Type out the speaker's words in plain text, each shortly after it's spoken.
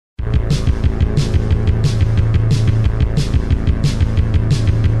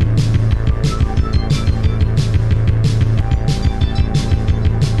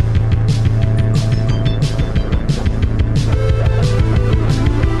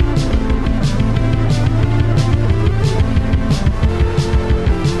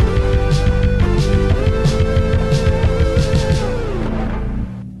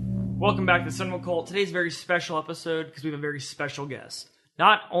to Cinema Cult. Today's a very special episode because we have a very special guest.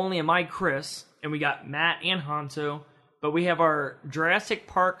 Not only am I Chris, and we got Matt and Hanto, but we have our Jurassic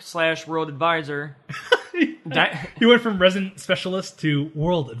Park / World Advisor. He went from resident specialist to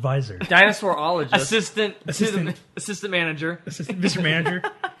world advisor. Dinosaurologist. Assistant manager. Mr. Manager.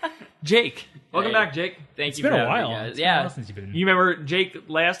 Jake. Welcome back, Jake. Thank you It's been for a having while. me, guys. It's been a while Yeah. since you've been. You remember, Jake,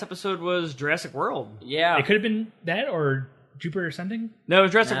 last episode was Jurassic World. Yeah. It could have been that or Jupiter Ascending. No, it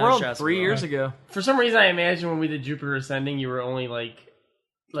was Jurassic No, World Jurassic 3 World. years ago. For some reason, I imagine when we did Jupiter Ascending, you were only like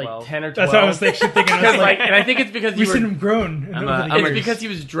 12. 10 or 12. That's what I was thinking. I was like, And I think it's because you we've were. seen him grown. It's because he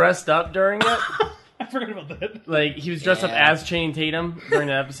was dressed up during it. I forgot about that. Like, he was dressed up Yeah. as Channing Tatum during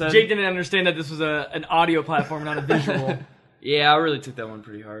the episode. Jake didn't understand that this was an audio platform, not a visual. Yeah, I really took that one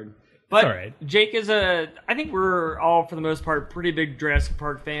pretty hard. But all right. Jake is I think we're all, for the most part, pretty big Jurassic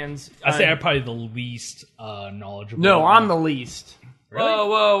Park fans. I say I'm probably the least knowledgeable. No, I'm the least. Really?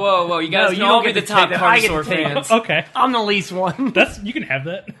 Whoa. You guys No, can you all don't be get the to top take that. I get to Carnosaur take fans. Okay, I'm the least one. you can have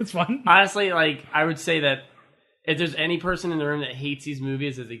that. That's fine. Honestly, like, I would say that if there's any person in the room that hates these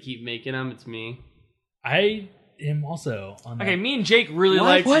movies as they keep making them, it's me. I am also on that. Okay, me and Jake really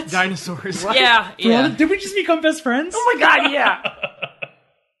like dinosaurs. Yeah. Did we just become best friends? Oh my god, yeah!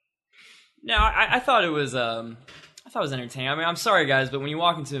 No, I thought it was entertaining. I mean, I'm sorry, guys, but when you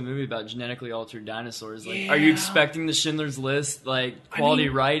walk into a movie about genetically altered dinosaurs, like, are you expecting the Schindler's List, like, quality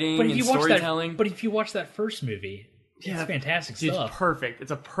writing but if and you watch storytelling? But if you watch that first movie, it's fantastic Dude, stuff. it's perfect.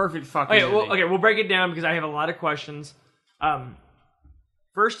 It's a perfect fucking Okay, movie. we'll break it down because I have a lot of questions.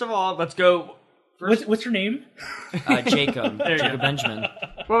 First of all, let's go. What's your name? Jacob you go. Benjamin.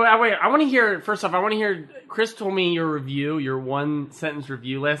 Wait, I want to hear, first off, Chris told me your review, your one-sentence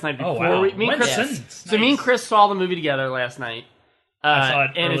review last night before wow. me and Chris, Sentence. So me and Chris saw the movie together last night. I saw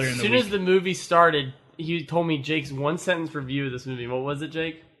it and earlier as in the soon week. as the movie started, he told me Jake's one-sentence review of this movie. What was it,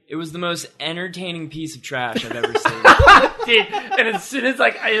 Jake? It was the most entertaining piece of trash I've ever seen. Dude, and as soon as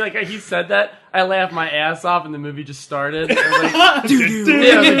he said that, I laughed my ass off, and the movie just started. I was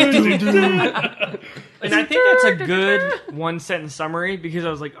like, And I think that's a good one-sentence summary because I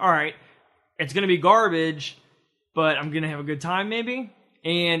was like, all right, it's going to be garbage, but I'm going to have a good time maybe.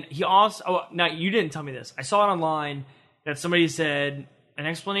 And he also, now you didn't tell me this. I saw it online that somebody said an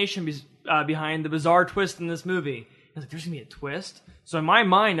explanation behind the bizarre twist in this movie. I was like, there's going to be a twist? So in my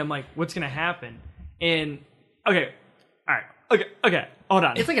mind, I'm like, what's going to happen? And, okay, all right, okay, hold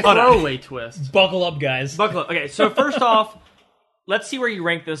on. it's like a Hold on. throwaway twist. Buckle up, guys. Buckle up. Okay, so first off, let's see where you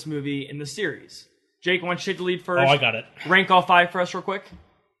rank this movie in the series. Jake, why don't you take the lead first? Oh, I got it. Rank all 5 for us real quick.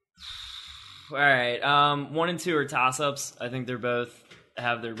 All right, 1 and 2 are toss-ups. I think they're both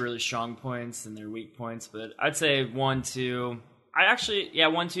have their really strong points and their weak points, but I'd say 1, 2.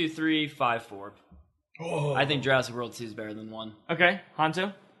 1, 2, 3, 5, 4. Oh. I think Jurassic World 2 is better than 1. Okay,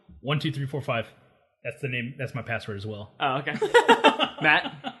 Hanto? 1, 2, 3, 4, 5. That's the name. That's my password as well. Oh, okay.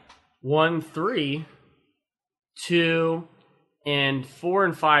 Matt? 1, 3, 2, and 4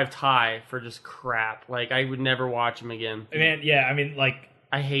 and 5 tie for just crap. Like, I would never watch them again. Man, yeah. I mean, like,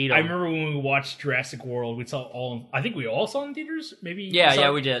 I hate them. I remember when we watched Jurassic World. We saw all. I think we all saw it in theaters. Maybe. Yeah,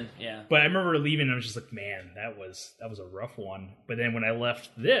 we did. Yeah. But I remember leaving, and I was just like, man, that was a rough one. But then when I left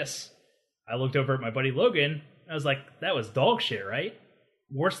this, I looked over at my buddy Logan. I was like, that was dog shit, right?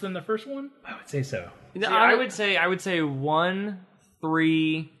 Worse than the first one? I would say so. See, I would say 1,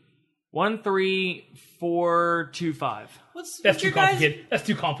 3, 4, 2, 5. That's too complicated. That's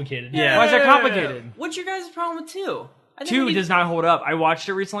too complicated. Yeah. Why is that complicated? What's your guys' problem with 2? 2 does not hold up. I watched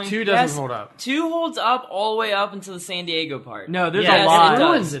it recently. 2 doesn't hold up. 2 holds up all the way up until the San Diego part. No, there's Yeah, a lot. it does.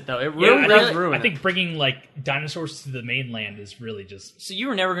 ruins it, though. It Yeah, really does ruin I it. think bringing like dinosaurs to the mainland is really just. So you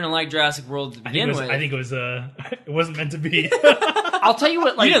were never going to like Jurassic World to begin with. I think it was it wasn't meant to be. I'll tell you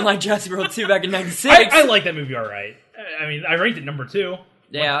what, like... You didn't like Jurassic World 2 back in 96. I like that movie all right. I mean, I ranked it number 2.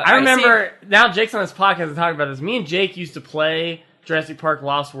 Yeah, I remember, now Jake's on this podcast and talking about this. Me and Jake used to play Jurassic Park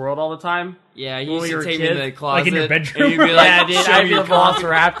Lost World all the time. Yeah, you when used we to were take me to kids. the closet. Like in your bedroom? And you'd be like, Yeah, dude, show I'd me be your the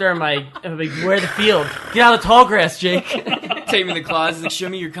Velociraptor. I'm like, where the field? Get out of the tall grass, Jake. Take me to the closet, like, show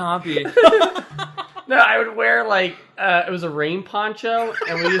me your compy. No, I would wear, like, it was a rain poncho,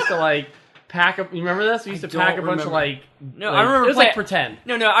 and we used to, like, pack up. You remember this? We used to pack a bunch of, like... No, like, I remember it was playing- like pretend.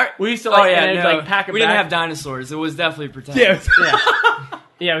 No, We used to, like, and then, no. like, pack it We back. didn't have dinosaurs. It was definitely pretend. Yeah.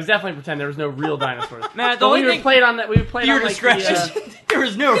 Yeah, it was definitely pretend. There was no real dinosaurs. Matt, the But only we thing... played on that. We played Your on, like, discretion. There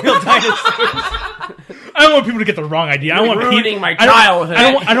was no real dinosaurs. I don't want people to get the wrong idea. I want ruining my I don't- childhood.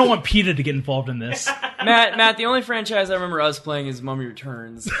 I don't want PETA to get involved in this. Matt, the only franchise I remember us playing is Mummy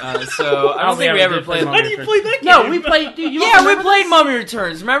Returns. So I don't think we ever played How Mummy do you Returns. play that game? No, we played. Dude, you Yeah, don't we remember played this? Mummy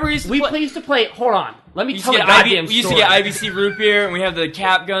Returns. Remember we used to play. used to play. Hold on, let me We used, tell to the get goddamn we used to story. get IBC root beer, and we have the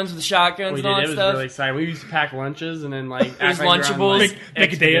cap guns with the shotguns We and did. all It that was stuff. really exciting. We used to pack lunches and then like There's act like you're on, Lunchables. like,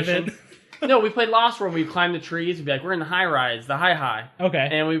 Make a day of expedition. it. No, we played Lost World. We climbed the trees. We'd be like, we're in the high rise, the high, Okay.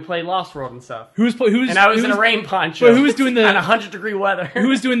 and we played Lost World and stuff. Who's And I was in a rain poncho. But who was doing the- at 100-degree weather? Who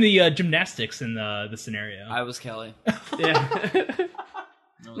was doing the gymnastics in the scenario? I was Kelly. Yeah.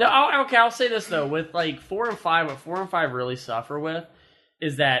 No, okay. I'll say this though. With like 4 and 5, what 4 and 5 really suffer with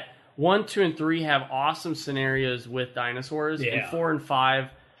is that 1, 2, and 3 have awesome scenarios with dinosaurs, and Yeah. 4 and 5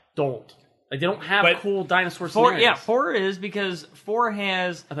 don't. Like they don't have But cool dinosaur Four, scenarios. yeah, 4 is because 4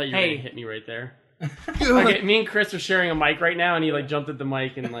 has. I thought you were hey, gonna hit me right there. Okay, me and Chris are sharing a mic right now, and he like jumped at the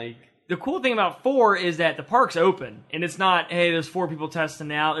mic and like. the cool thing about 4 is that the park's open, and it's not, hey, there's 4 people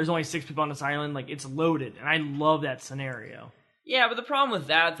testing out. There's only 6 people on this island. Like, it's loaded, and I love that scenario. Yeah, but the problem with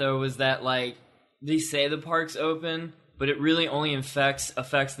that though is that like they say the park's open, but it really only affects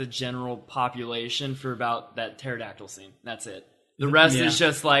the general population for about that pterodactyl scene. That's it. The rest is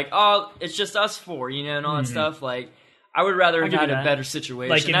just like, oh, it's just us 4, you know, and all that stuff. Like, I would rather have give had you a that. better situation.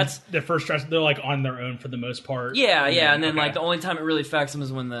 Like in That's the first Jurassic, they're like on their own for the most part. yeah, and then Okay. like the only time it really affects them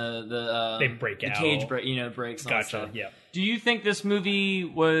is when the They break the out. cage breaks. And all that Gotcha. stuff. Yeah. Do you think this movie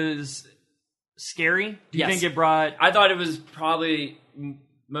was scary? Do you Yes. think it brought... I thought it was probably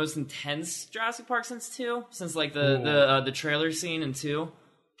most intense Jurassic Park since 2, since like the trailer scene in 2.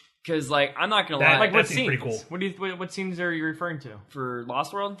 Because like I'm not gonna That- lie, Like, what seems scenes? pretty cool. What scenes are you referring to? for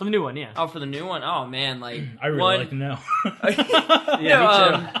Lost World. For the new one, yeah. Oh, for the new one. Oh man, like I really one, like to know.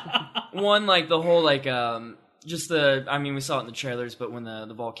 Yeah, me too. one like the whole like just the I mean we saw it in the trailers, but when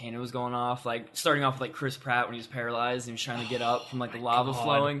the volcano was going off, like starting off with like Chris Pratt when he was paralyzed and he was trying to get up from like the lava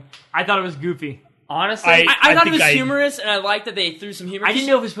flowing. I thought it was goofy. Honestly, I thought it think was humorous, and I liked that they threw some humor. I didn't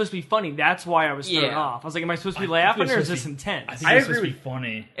know if it was supposed to be funny. That's why I was thrown Yeah. off. I was like, am I supposed to be I laughing, think it or was is this supposed intense? I think I it's agree supposed to with- be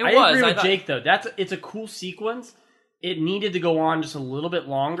funny. It I was. agree I with thought- Jake though. It's a cool sequence. It needed to go on just a little bit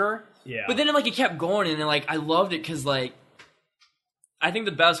longer. Yeah. But then like it kept going, and then like I loved it because like I think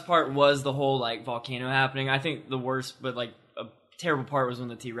the best part was the whole like volcano happening. I think the worst, but like a terrible part was when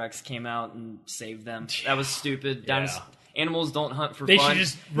the T-Rex came out and saved them. That was stupid. Yeah. Animals don't hunt for They fun. should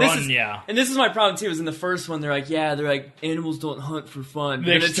just This run, is- yeah. And this is my problem too. Is in the first one they're like animals don't hunt for fun.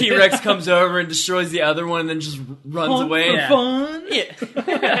 They And the just- T-Rex comes over and destroys the other one, and then just runs away. For Yeah. fun.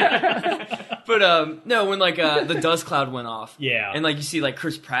 Yeah. But no, when like the dust cloud went off, Yeah. and like you see like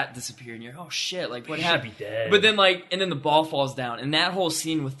Chris Pratt disappear, and you're oh shit, like what He should happened? be dead. But then like and then the ball falls down, and that whole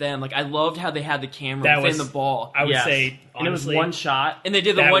scene with them, like I loved how they had the camera That within was- the ball, I would Yes. say, and it was honestly, one shot. and they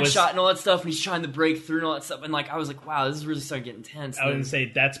did the that one was- shot and all that stuff, and he's trying to break through and all that stuff, and like I was like, wow, this is really starting to get intense. I would And say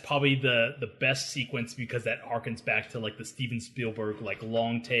that's probably the best sequence because that harkens back to like the Steven Spielberg like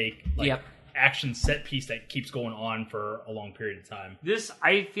long take like Yep. action set piece that keeps going on for a long period of time.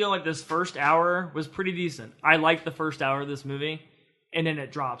 I feel like this first hour was pretty decent. I liked the first hour of this movie, and then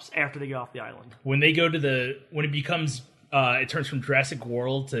it drops after they get off the island. When they go to when it becomes it turns from Jurassic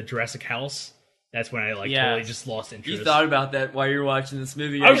World to Jurassic House, that's when I like Yes. totally just lost interest. you thought about that while you were watching this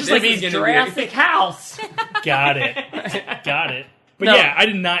movie. I was just This like, is these gonna be- Jurassic House. got it. Got it. But No. yeah, I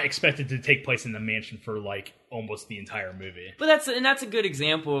did not expect it to take place in the mansion for like almost the entire movie. But that's a good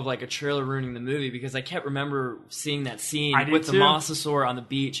example of like a trailer ruining the movie because I can't remember seeing that scene I did with the too. mosasaur on the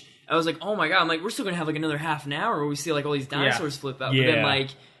beach. I was like, oh my god! I'm like, we're still gonna have like another half an hour where we see like all these dinosaurs flip out. But then Yeah. like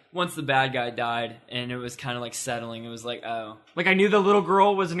once the bad guy died and it was kind of like settling, it was like, oh, Like, I knew the little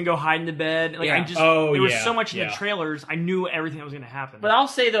girl was going to go hide in the bed. Like, Yeah. I just... Oh, there was yeah, so much in yeah. the trailers, I knew everything that was going to happen. But I'll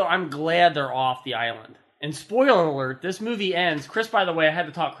say though, I'm glad they're off the island. And spoiler alert: this movie ends. Chris, by the way, I had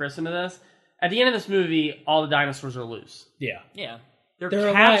to talk Chris into this. At the end of this movie, all the dinosaurs are loose. Yeah. yeah. they're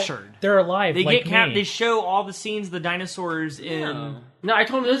They're captured. alive. They're alive. They like get me. They show all the scenes of the dinosaurs in... No. No, I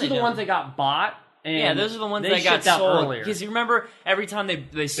told him those They are the don't. ones that got bought. And Yeah, those are the ones they that got shipped out sold. earlier. Because you remember, every time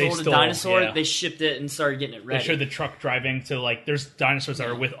they sold a stole, dinosaur, yeah. they shipped it and started getting it They ready. showed the truck driving to like there's dinosaurs that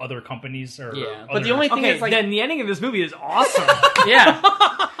are with other companies or Yeah. But the only thing Okay, is like then the ending of this movie is awesome. yeah.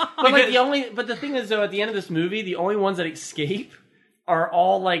 But like Because- but the thing is though, at the end of this movie, the only ones that escape are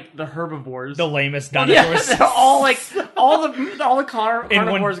all like the herbivores. the lamest yeah, dinosaurs. they're all like all the In one-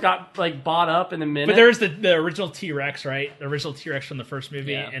 carnivores got like bought up in a minute. But there's the original T-Rex, right? The original T-Rex from the first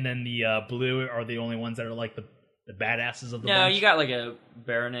movie, Yeah. and then the blue are the only ones that are like the badasses of the no, bunch. you got like a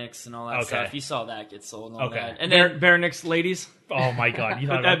Baronix and all that Okay. stuff. You saw that get sold and all Okay. that. And then Baronix ladies. Oh my god, you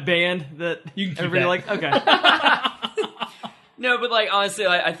With thought that about band that You can keep everybody that. liked. Okay. no, but like honestly,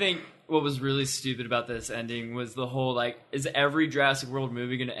 I think what was really stupid about this ending was the whole, like, is every Jurassic World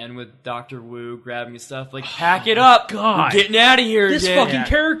movie going to end with Dr. Wu grabbing his stuff? Like, pack it up. God. We're getting out of here. This again. fucking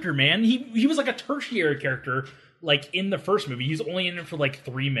character, man. He was like a tertiary character, like, in the first movie. He's only in it for, like,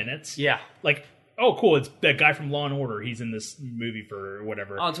 3 minutes. Yeah. Like, oh, cool, it's that guy from Law & Order. He's in this movie for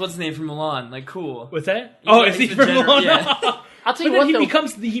whatever. Oh, it's what's his name from Milan. Like, cool. What's that? Yeah, Oh, is he he's from the Law & general- Order? I'll tell But you what, then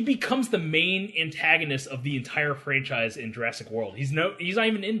though. he becomes the main antagonist of the entire franchise in Jurassic World. He's not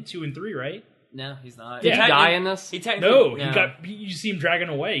even in 2 and 3, right? No, he's not. Did he die in this? He technically... No, you see him dragging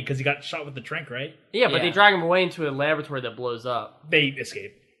away because he got shot with the trank, right? Yeah, but Yeah. they drag him away into a laboratory that blows up. They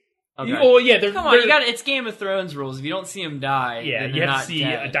escape. Okay. Oh yeah, Come on, it's Game of Thrones rules. If you don't see him die, yeah. then You they're have not to see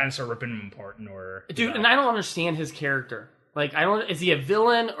dead. a dinosaur ripping him apart, or Dude, and I don't understand his character. Like, I don't. Is he a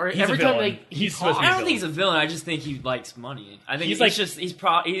villain or He's every a time villain. like He's supposed to be I don't think he's a villain. I just think he likes money. I think he's like the He's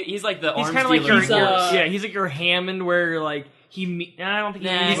arms kind of like dealer. your, He's, he's like your Hammond, where you're like I don't think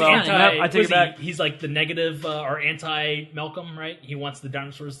Nah, he's well, anti. I take it back. He's like the negative or anti Malcolm, right? He wants the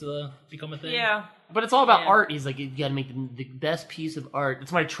dinosaurs to become a thing. Yeah, But it's all about Yeah. art. He's like, you gotta make the best piece of art.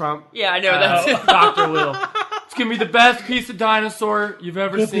 It's my Trump. yeah, I know that's it. Dr. Will. It's gonna be the best piece of dinosaur you've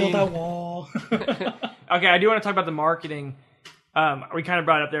ever Go seen. build that wall. Okay, I do want to talk about the marketing. We kind of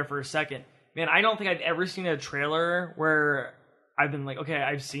brought it up there for a second. Man, I don't think I've ever seen a trailer where I've been like, okay,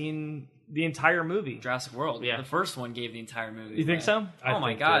 I've seen the entire movie. Jurassic World. Yeah. The first one gave the entire movie. You think away. so? I Oh my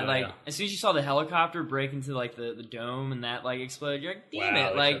think god! so, Like yeah. as soon as you saw the helicopter break into like the dome and that like explode, you're like, damn Wow,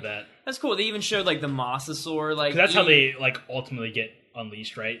 it! they Like showed that. that's cool. They even showed like the mosasaur. Like 'Cause that's how eating- they like ultimately get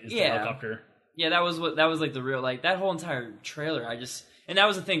unleashed, right? Is the Yeah. helicopter. Yeah, that was like the real like that whole entire trailer. And that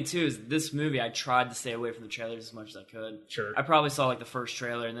was the thing too, is this movie I tried to stay away from the trailers as much as I could. Sure. I probably saw like the first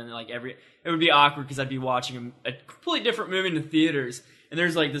trailer and then like it would be awkward because I'd be watching a completely different movie in the theaters and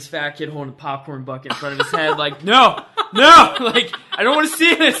there's like this fat kid holding a popcorn bucket in front of his head like no like I don't want to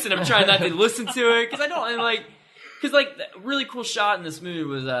see this and I'm trying not to listen to it because I don't and like because like the really cool shot in this movie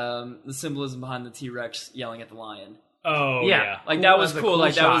was the symbolism behind the T-Rex yelling at the lion. Oh Yeah. yeah. Like that was That's a cool. cool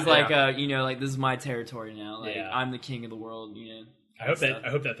Like that shot, was like yeah. like this is my territory now. Like Yeah. I'm the king of the world. You know. I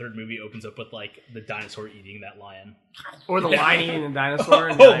hope that third movie opens up with like the dinosaur eating that lion. Or the lion eating the dinosaur.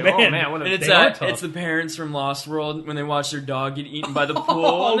 And Oh, you're like, man. what a And They are tough. it's the parents from Lost World when they watch their dog get eaten by the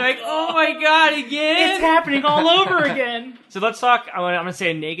pool. And they're like, oh my god, again! happening all over again. So let's talk. I'm going to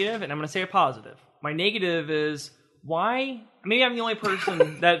say a negative and I'm going to say a positive. My negative is why. Maybe I'm the only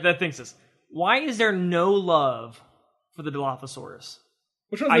person that thinks this. Why is there no love for the Dilophosaurus?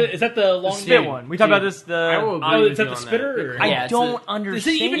 Which one is that? The long Spit one. We talked about this. I will The agree Oh, with is that you the on spitter? Or? I Yeah, it's don't a-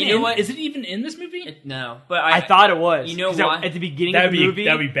 understand. Is it even You know in? what? Is it even in this movie? No, but I thought it was. You know 'Cause why? At the beginning That'd of the be movie,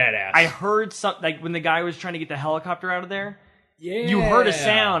 that'd be badass. I heard something like when the guy was trying to get the helicopter out of there. Yeah. You heard a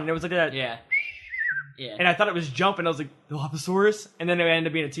sound and it was like that. yeah, yeah. And I thought it was jumping. I was like Dilophosaurus, and then it ended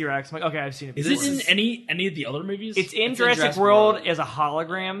up being a T-Rex. I'm like, okay, I've seen it. Is before. it in any of the other movies? It's in It's in Jurassic Jurassic World World. as a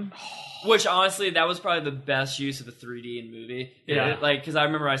hologram. Which honestly, that was probably the best use of a 3D in movie. Yeah. Like because I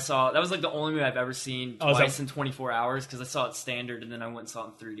remember I saw that was like the only movie I've ever seen Oh, is twice that- in 24 hours because I saw it standard and then I went and saw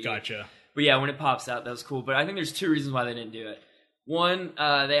it in 3D. Gotcha. But yeah, when it pops out, that was cool. But I think there's two reasons why they didn't do it. One,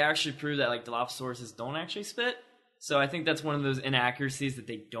 they actually proved that like Dilophosaurus don't actually spit. So I think that's one of those inaccuracies that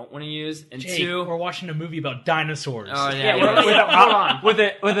they don't want to use. And Jake, two, we're watching a movie about dinosaurs. oh Yeah, yeah, hold on. With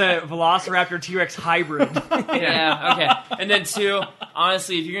a Velociraptor T-Rex hybrid. yeah, okay. And then two,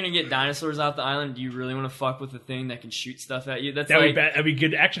 honestly, if you're gonna get dinosaurs off the island, do you really want to fuck with the thing that can shoot stuff at you? That's That'd like, be bad. That'd be a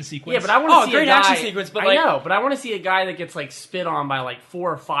good action sequence. Yeah, but I want to Oh, see great a guy, action sequence, but, I like- know, but I want to see a guy that gets like spit on by like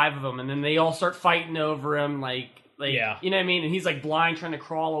 4 or 5 of them, and then they all start fighting over him, like Yeah. you know what I mean? And he's like blind, trying to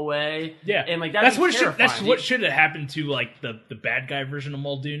crawl away. Yeah, and like that's be what should terrifying. that's what should have happened to like the bad guy version of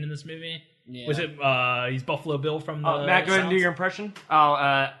Muldoon in this movie. Yeah. Was it? He's Buffalo Bill from the. Matt, go ahead and do Sounds? your impression.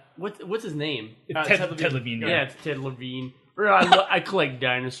 Oh, what's his name? Ted Levine. Yeah, it's Ted Levine. Or I collect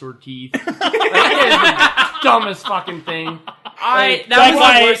dinosaur teeth. Like, that is the dumbest fucking thing. that that's was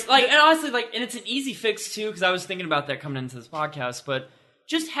why- the worst. Like, and honestly, like, and it's an easy fix too, because I was thinking about that coming into this podcast. But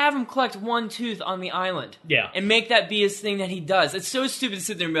just have him collect one tooth on the island, Yeah. and make that be his thing that he does. It's so stupid to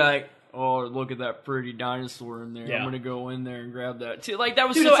sit there and be like, "Oh, look at that pretty dinosaur in there. Yeah. I'm gonna go in there and grab that too." Like that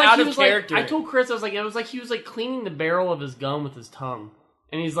was Dude, so it's like out he of was character. Like, I told Chris, I was like, it was like he was like cleaning the barrel of his gun with his tongue,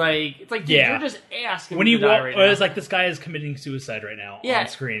 and he's like, it's like, dude, Yeah. you're just asking When me he to die walked, right it was now. like this guy is committing suicide right now Yeah, on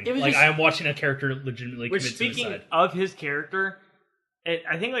screen. it was Like just- I am watching a character legitimately Which, commit speaking suicide. of his character,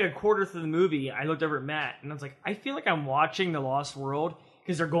 I think like a quarter through the movie, I looked over at Matt and I was like, I feel like I'm watching The Lost World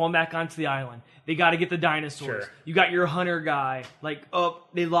because they're going back onto the island. They got to get the dinosaurs. Sure. You got your hunter guy, like,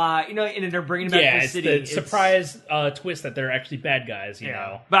 they lie, and then they're bringing back Yeah, the it's city. the surprise twist that they're actually bad guys. You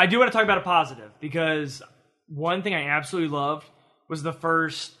know. But I do want to talk about a positive because one thing I absolutely loved was the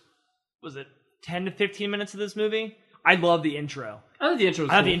first was it 10 to 15 minutes of this movie. I love the intro. I thought the intro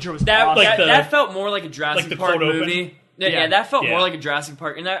was I thought cool. the intro was That, awesome. that felt more like a Jurassic the Park cold open? movie. Yeah, that felt Yeah. more like a Jurassic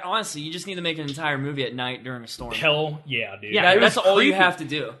Park. And that, honestly, you just need to make an entire movie at night during a storm. Hell yeah, dude. Yeah, That's was all you creepy. have to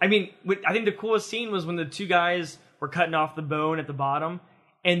do. I mean, I think the coolest scene was when the two guys were cutting off the bone at the bottom,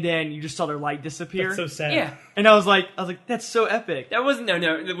 and then you just saw their light disappear. That's so sad. Yeah. And I was like, that's so epic. That wasn't no.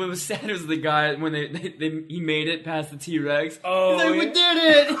 What was sad was the guy when he made it past the T-Rex. Oh, He's like, we did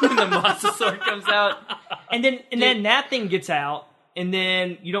it! And the mosasaur comes out. And then that thing gets out, and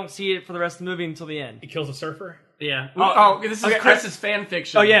then you don't see it for the rest of the movie until the end. He kills a surfer. Yeah. Oh, This is okay, Chris's fan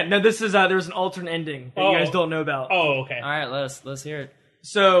fiction. Oh yeah, no, this is there's an alternate ending that you guys don't know about. Oh, okay. All right, let's hear it.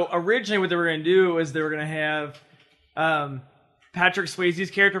 So originally, what they were going to do is they were going to have Patrick Swayze's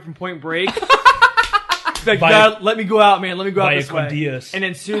character from Point Break. Like, God, let me go out, man. Let me go out Vaya this con way. Dios. And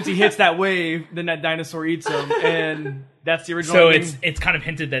then as soon as he hits that wave, then that dinosaur eats him, and that's the original. So ending. it's kind of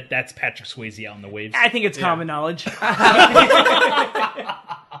hinted that that's Patrick Swayze out on the waves. I think it's common knowledge.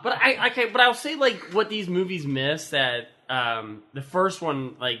 But but I'll say like what these movies miss that the first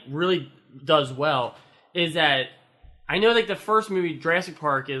one like really does well is that I know like the first movie Jurassic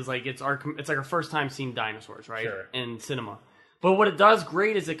Park is like it's like our first time seeing dinosaurs, right? Sure. In cinema. But what it does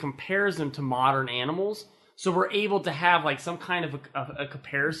great is it compares them to modern animals. So we're able to have like some kind of a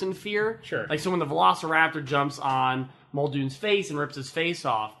comparison fear. Sure. Like so when the Velociraptor jumps on Muldoon's face and rips his face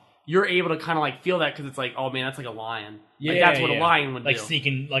off, you're able to kind of like feel that because it's like, oh man, that's like a lion. Like that's what a lion would like do.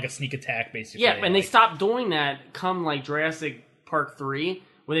 sneaking, like a sneak attack, basically. Yeah, and they like, stopped doing that come like Jurassic Park 3,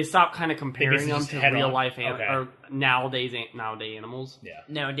 where they stopped kind of comparing basically them just to head real on. life Okay. or nowadays animals. Yeah.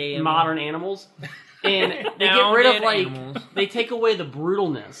 Nowadays, Modern animals. And they get rid of like animals. they take away the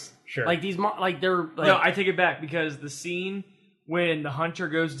brutalness. Sure. Like these like they're like No, I take it back because the scene when the hunter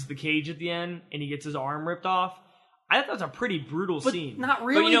goes into the cage at the end and he gets his arm ripped off, I thought that was a pretty brutal but scene. not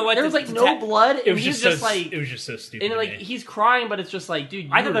really. you know what? There was The- like the no ta- blood. It And was he's just so, like it was just so stupid. and to like me. he's crying, but it's just like, dude,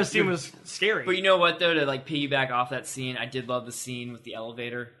 I thought that scene was scary. But you know what though? To like piggyback off that scene, I did love the scene with the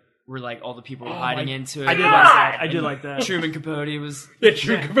elevator where like all the people were hiding into it. I did like that. I did like that. Truman Capote was. the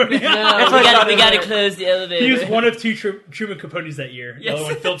Truman Capote. We gotta close the elevator. He was one of two Truman Capotes that year. Yes. The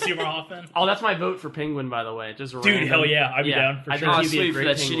other one, Philip Seymour Hoffman. Oh, that's my vote for Penguin, by the way. Just Dude, random. hell yeah, I'd be down for I sure. think Oh, he'd be a sweet for great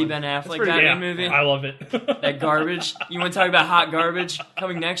that Penguin. shitty Ben Affleck pretty Batman Yeah, movie. I love it. That garbage. You want to talk about hot garbage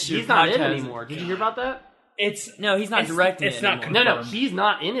coming next year? He's not in it Podcast. anymore. Did you hear about that? It's No, he's not directing it's it not anymore. No, confirmed. he's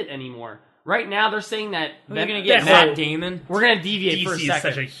not in it anymore. Right now, they're saying that They're gonna get that whole- Matt Damon. we're going to deviate for a DC is second.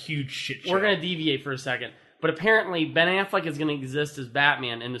 such a huge shit show. We're going to deviate for a second. But apparently, Ben Affleck is going to exist as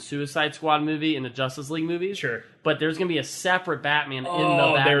Batman in the Suicide Squad movie and the Justice League movies. Sure. But there's going to be a separate Batman in the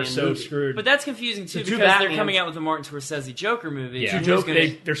Oh, Batman they're so movie. screwed. But that's confusing too The two because they're Batmans- coming out with the Martin Scorsese Joker movie. yeah, Who's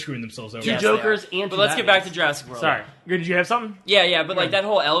gonna- they're screwing themselves over. Two Yes, Jokers they are. and But two let's get back Batmans. to Jurassic World. Sorry. Good, did you have something? Yeah, but like that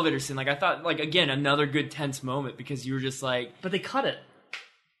whole elevator scene, like I thought, like again, another good tense moment because you were just like, But they cut it.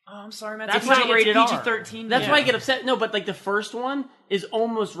 oh, I'm sorry, man. That's It's why rated R. PG-13. That's yeah. why I get upset. No, but like the first one is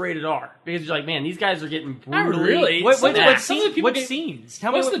almost rated R. Because you're like, man, these guys are getting brutally... really. What, Some what, of what, the- some of the scene, people what get- scenes?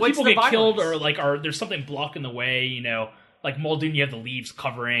 Tell Most me of the what's people the get killed violence? or there's something blocking the way, you know. Like Muldoon, you have the leaves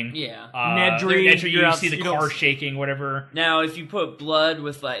covering. Yeah. Nedry, you you're see out- the you don't- car shaking, whatever. Now, if you put blood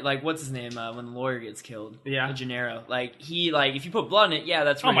with like what's his name when the lawyer gets killed, Yeah. Gennaro, like if you put blood in it, yeah,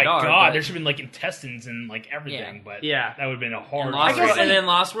 that's Oh rated my R, god, but- there should have been like intestines and like everything, Yeah. but Yeah. that would have been a hard. And, Lost guess, World, like- and then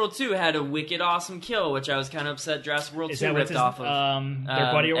Lost World 2 had a wicked awesome kill, which I was kind of upset Jurassic World Is 2 that what's ripped off of.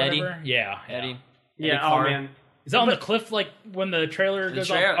 their buddy or Eddie. whatever? Yeah, Eddie. Yeah, Eddie oh Carr. man. Is that on the cliff like when the trailer The goes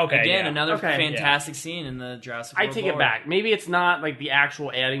trailer- off? Okay, again, yeah. another Okay. fantastic scene in the Jurassic I World take lore. it back. Maybe it's not like the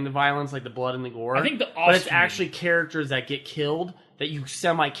actual adding the violence, like the blood and the gore. I think the but it's Austrian- actually characters that get killed that you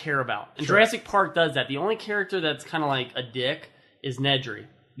semi care about. And Sure. Jurassic Park does that. The only character that's kind of like a dick is Nedry.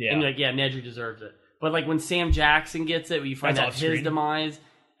 Yeah. And you're like, yeah, Nedry deserves it. But like when Sam Jackson gets it, you find That's out off his screen. demise.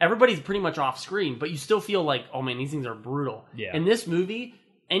 Everybody's pretty much off screen, but you still feel like, oh man, these things are brutal. Yeah. In this movie,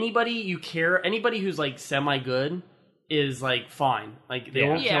 anybody who's like semi good is like fine. Like they Yeah.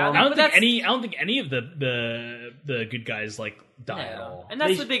 won't Yeah, kill I them. don't But think that's- I don't think any of the good guys like die at No. all. And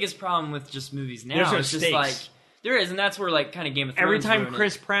that's They- the biggest problem with just movies now. There's no It's just stakes. like there is, and that's where like kind of Game of Thrones. Every time ruined it.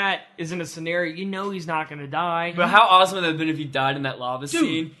 Chris Pratt is in a scenario, you know he's not going to die. But how awesome would it have been if he died in that lava scene?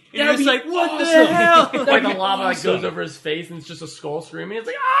 And you're that'd just be like, what the awesome. hell? That'd Like be the lava like awesome. goes over his face and it's just a skull screaming. It's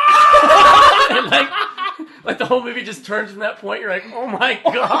like ah! And, like the whole movie just turns from that point. You're like, oh my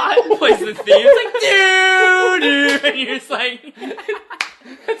god! Plays the theme. It's like, dude, and you're just like,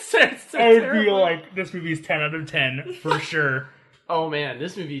 it's so I would terrible. feel like this movie is 10 out of 10 for sure. Oh man,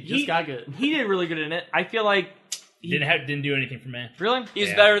 this movie just got good. He did really good in it. I feel like Didn't do anything for me. Really? He was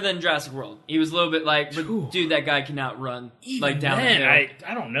Yeah. better than Jurassic World. He was a little bit like, but dude, that guy cannot run like down the Man, hill.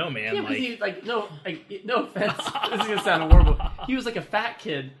 I don't know, man. Yeah, but no offense. This is gonna sound horrible. He was like a fat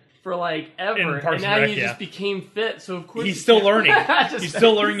kid for like ever, In Parks and now and Rec, he yeah. just became fit. So of course he's still learning. Just- He's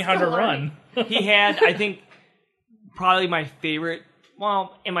still learning how to still learning. run. He had, I think, probably my favorite,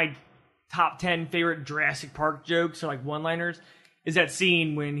 well, in my top 10 favorite Jurassic Park jokes or like one-liners, is that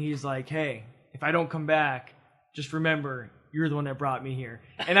scene when he's like, hey, if I don't come back, just remember, you're the one that brought me here.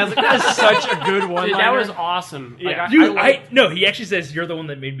 And I was like, that's such a good one-liner. Dude, that was awesome. Like, Yeah. Dude, like- no, he actually says you're the one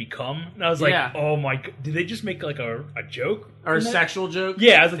that made me come, and I was like, Yeah. oh my god, did they just make like a joke or a in that? sexual joke.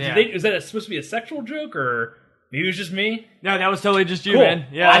 Yeah, I was like, Yeah. is that supposed to be a sexual joke or maybe it was just me? No, that was totally just you, Cool. man.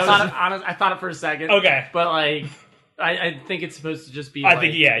 Yeah, I that was- thought it for a second. Okay, But like, I think it's supposed to just be. I like,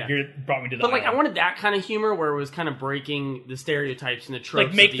 think you brought me to the. But like, I island. wanted that kind of humor where it was kind of breaking the stereotypes and the tropes.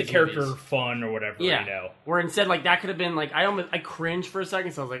 like make of the these character movies. fun or whatever. Yeah. You know. Where instead, like that could have been like I cringed for a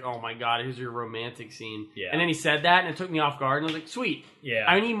second, so I was like, oh my god, here's your romantic scene. Yeah. And then he said that, and it took me off guard, and I was like, sweet. Yeah.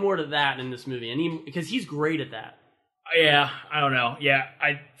 I need more to that in this movie, and because he's great at that. Yeah, I don't know. Yeah,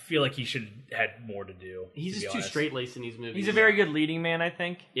 I feel like he should had more to do. He's to be just too honest. straight laced in these movies. he's a very good leading man, I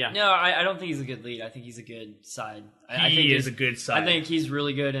think. yeah. No, I don't think he's a good lead. I think he's a good side. I think He is he's a good side. I think he's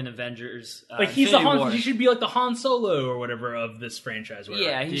really good in Avengers. like he's the Infinity Han. War. He should be like the Han Solo or whatever of this franchise. Whatever.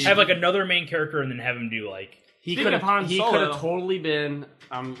 Yeah, he have should- like another main character and then have him do like. He Speaking could of Han have. He Solo- could have totally been.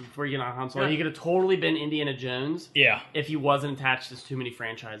 Before you get on Han Solo, Yeah. he could have totally been Indiana Jones Yeah, if he wasn't attached to too many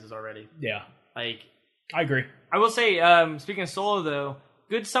franchises already. yeah, Like, I agree. I will say, speaking of Solo, though,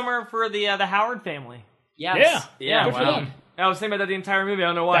 good summer for the Howard family. Yes. Yeah, good for wow. them. I was thinking about that the entire movie. I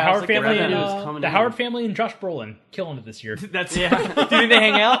don't know why. The I was Howard like, family revenue and is coming the in. Howard family and Josh Brolin killing it this year. That's Yeah. Do you think they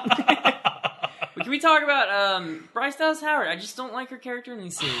hang out? But can we talk about Bryce Dallas Howard? I just don't like her character in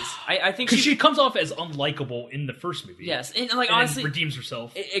these series. I think Because she comes off as unlikable in the first movie. yes, and like and honestly, then redeems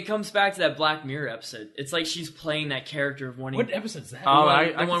herself. it comes back to that Black Mirror episode. It's like she's playing that character of wanting. What episode is that? Oh, the I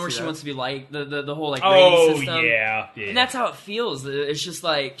one can where see she that. wants to be like the whole like oh rating system. yeah. And that's how it feels. It's just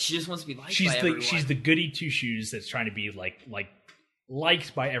like she just wants to be liked she's by the everyone. she's the goody two shoes that's trying to be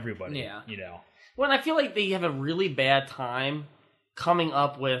liked by everybody. Yeah. You know. well, I feel like they have a really bad time coming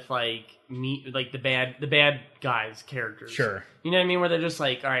up with like the bad guys characters. Sure. You know what I mean? Where they're just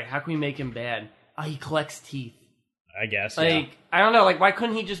like, all right, how can we make him bad? Oh, he collects teeth. I guess. Like, I don't know. Like, why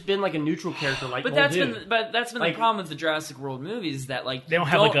couldn't he just been like a neutral character? Like, But old that's dude? been the Like- problem with the Jurassic World movies is that like They don't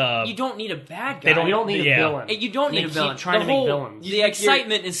you have, like, a- you don't need a bad guy. They don't- we don't need yeah. a villain. And you don't And need they a keep villain. trying the to make whole, villains. The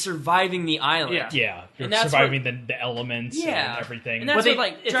excitement is surviving the island. Yeah. Yeah. You're And that's surviving the elements Yeah. and everything. And that's But they, what,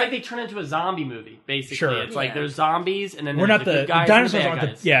 like, it's like they turn into a zombie movie. Basically, Sure. it's like Yeah. there's zombies, and then We're there's not the the good guys dinosaurs and the aren't bad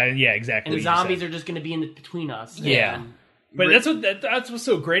the guys. yeah exactly. And the what you zombies said. are just going to be in between us. Yeah. And- But that's what's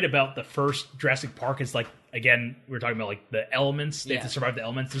so great about the first Jurassic Park is like again we were talking about like the elements they have Yeah. to survive the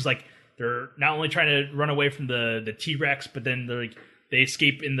elements. There's like they're not only trying to run away from the T-Rex, but then they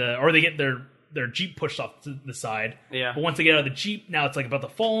escape or they get their Jeep pushed off to the side. Yeah. But once they get out of the Jeep, now it's like about to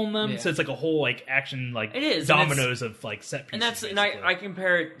fall on them. Yeah. So it's like a whole like action like It is, and dominoes of like set pieces. And I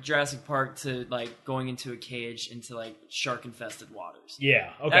compare Jurassic Park to like going into a cage into like shark infested waters.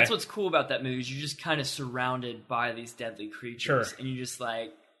 yeah. Okay. That's what's cool about that movie is you're just kind of surrounded by these deadly creatures, Sure. and you just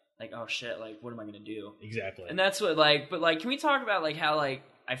like oh shit, like what am I gonna do? exactly. And that's what but can we talk about like how like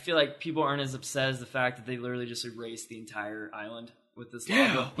I feel like people aren't as upset as the fact that they literally just erased the entire island with this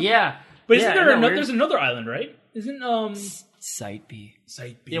logo. Yeah. but Yeah, isn't there isn't that another? weird? There's another island, right? Isn't Site B.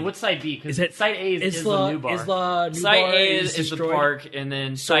 Site B? Yeah, what's Site B? Because Is it Site A is the new bar. Isla Nublar Site A is the destroyed? park, and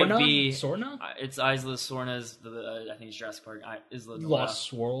then Site Sorna? B. Sorna? It's Isla Sorna's. I think it's Jurassic Park. Isla Nora.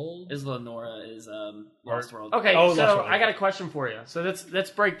 Lost World. Isla Nora is Lost World. Okay, Oh, that's so right. I got a question for you. So let's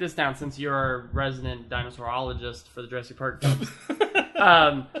break this down since you're our resident dinosaurologist for the Jurassic Park films.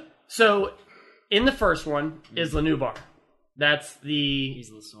 So in the first one is La Nubar. That's the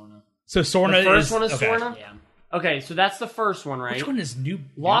Isla Sorna. So Sorna the first is one is okay. Sorna. Yeah. Okay, so that's the first one, right? Which one is new?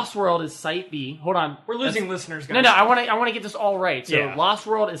 Lost World is Site B. Hold on, We're losing listeners, guys. No, I want to get this all right. So Yeah. Lost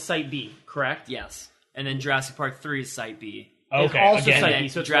World is Site B, correct? Yes. And then Jurassic Park 3 is Site B. It's Okay, also again, Site And B,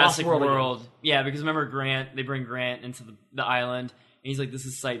 so it's Jurassic Lost World. World. Yeah, because remember Grant, they bring Grant into the island, and he's like, this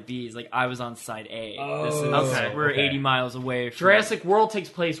is Site B. He's like, I was on Site A. This is, Okay. We're Okay. 80 miles away from Jurassic World takes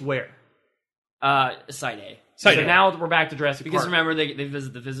place where? Site A. Site So A. now we're back to Jurassic Because Park. remember, they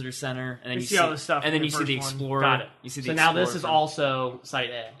visit the visitor center, and then They you see all the stuff and in then the you see the first one. Explorer. Got it. You see the So now this Explorer is from- also Site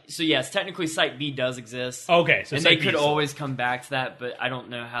A. So yes, technically Site B does exist. Okay, so and Site they B could is- always come back to that, but I don't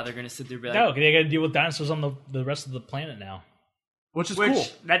know how they're going to sit there and be like, No, they got to deal with dinosaurs on the rest of the planet now. which is Which cool.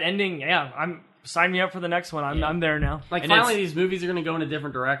 that ending, sign me up for the next one. I'm there now. Like, And finally, these movies are going to go in a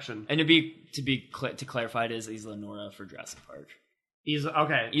different direction. And to clarify, it is Isla Nora for Jurassic Park.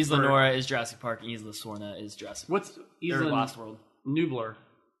 Okay. Isla Nora is Jurassic Park. And Isla Sorna is Jurassic Park. What's Or Isla Lost World? Nublar?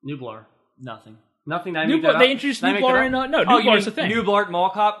 Nothing. Nothing. Did I make that Nublar, up? they introduced Did I make Nublar that in... up? no, Oh, you Nublar's a mean thing. New Blart Mall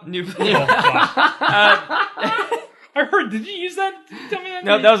Cop? Oh, gosh. I heard, did you use that? Tell me that.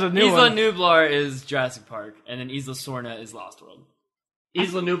 No, that was a new Isla one. Nublar is Jurassic Park, and then Isla Sorna is Lost World.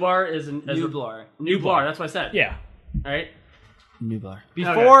 Isla Nublar is Nublar. Nublar. That's what I said. Yeah. All right. Nublar.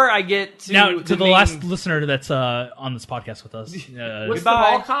 Before I get to Now, to the main- last listener that's on this podcast with us. What's Goodbye. the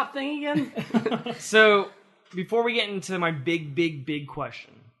mall cop thing again? So, before we get into my big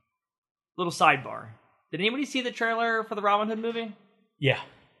question, little sidebar. Did anybody see the trailer for the Robin Hood movie? Yeah.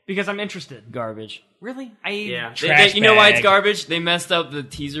 Because I'm interested. Garbage. Really? Yeah. Trash You know why it's bag. garbage? They messed up the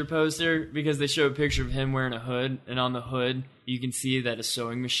teaser poster because they show a picture of him wearing a hood, and on the hood you can see that a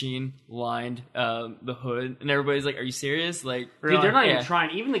sewing machine lined the hood, and everybody's like, "Are you serious?" Like, Dude, they're not Yeah. even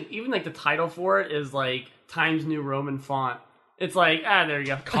trying. Even like the title for it is like Times New Roman font. It's like, there you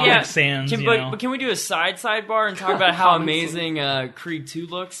go. Comic Sans, But can we do a sidebar and talk about how Comic amazing Creed 2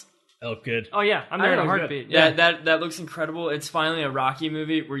 looks? Oh, good. Oh yeah, I'm I there in a know, good. heartbeat. Yeah, that looks incredible. It's finally a Rocky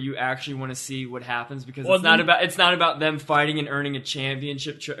movie where you actually want to see what happens because Well, it's not about them fighting and earning a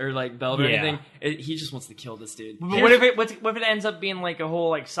championship or like belt or Yeah. anything. He just wants to kill this dude. But what if it ends up being like a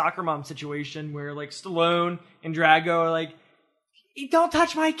whole like soccer mom situation where like Stallone and Drago are like, "Don't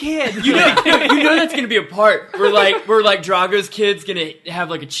touch my kid." You know that's gonna be a part where Drago's kid's gonna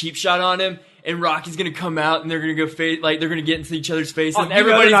have like a cheap shot on him, and Rocky's gonna come out and they're gonna go they're gonna get into each other's faces, and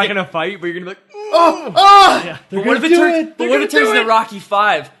Everybody's everybody's not gonna fight, but you're gonna be like, Yeah. But what if gonna it do turns? it. But what if it They're turns gonna into do Rocky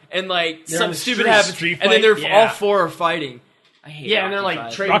 5 and like They're on some the stupid street. happens, Street and then fight? all four are fighting? I hate. Yeah, and they're Rocky like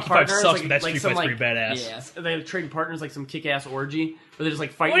 5. trading Rocky 5 partners. sucks, like, but that like Street some Fight's like pretty badass. Yeah. they trade partners like some kick-ass orgy, but they're just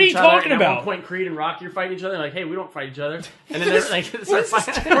like fighting What are each you other. talking and At about? one point, Creed and Rocky are fighting each other. They're like, hey, we don't fight each other. And then they're like, start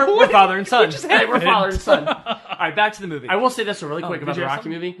fighting. "We're father and son." Hey, we're father and son. All right, back to the movie. I will say this really quick did about you the have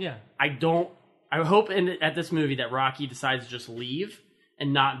Rocky something? movie. Yeah. I hope at this movie that Rocky decides to just leave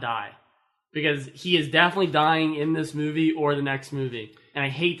and not die. Because he is definitely dying in this movie or the next movie. And I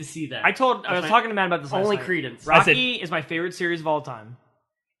hate to see that. I was talking to Matt about this last only night. credence. Rocky is my favorite series of all time.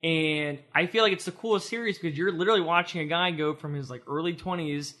 And I feel like it's the coolest series because you're literally watching a guy go from his like early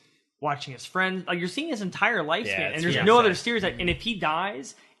 20s, watching his friends, like you're seeing his entire lifespan. Yeah, And there's it's no sad. other series that, and if he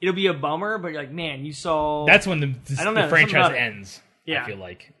dies, it'll be a bummer, but you're like, man, you saw. That's when the I don't know, the there's something franchise about it. ends. Yeah. I feel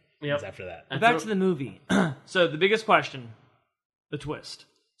like. Yep. It's after that. But back to the movie. So the biggest question, the twist.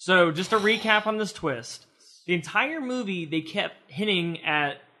 So just a recap on this twist. The entire movie, they kept hinting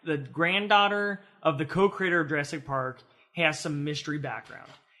at the granddaughter of the co-creator of Jurassic Park has some mystery background.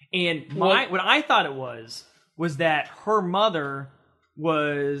 And what I thought it was that her mother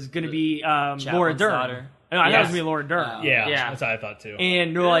was going to be Laura Chaplin's Dern. daughter. No, I thought it was Yes. going to be Laura Dern. Yeah, Yeah. that's how I thought too.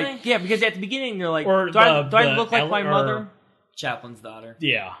 And they're Really? like, yeah, because at the beginning they're like, Or do I the look like my or- mother? Chaplin's daughter.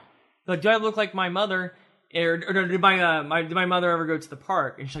 Yeah. Like, do I look like my mother? Or did my mother ever go to the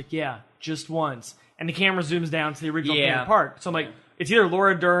park? And she's like, yeah, just once. And the camera zooms down to the original Yeah. park. So I'm like, it's either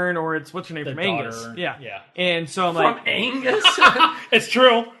Laura Dern or it's what's her name The from Angus. daughter. Yeah. Yeah. And so I'm From like, Angus? It's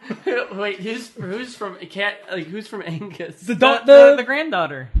true. Wait, who's from who's from Angus? the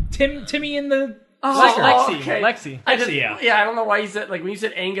granddaughter, Timmy and the Lexi. okay. Lexi. I just, Yeah. I don't know why you said, like, when you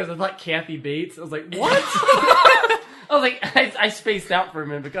said Angus, I thought Kathy Bates. I was like, what? I was like, I spaced out for a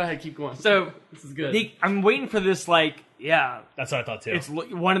minute, but go ahead, keep going. So This is good. I'm waiting for this. Like, yeah, That's what I thought too. it's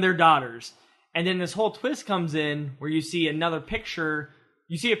one of their daughters. And then this whole twist comes in where you see another picture.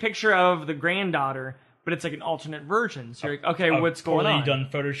 You see a picture of the granddaughter, but it's like an alternate version. So you're like, okay, what's going on? Done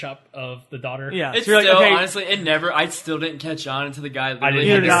Photoshop of the daughter. Yeah. It's so you're still, like, okay, honestly, I still didn't catch on until the guy literally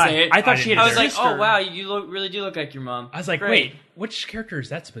didn't had to either. say it. I thought she had I a I was like, sister. oh wow, you really do look like your mom. I was like, Great. wait, which character is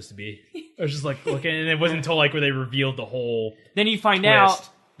that supposed to be? I was just like looking, and it wasn't until like where they revealed the whole. Then you find twist. out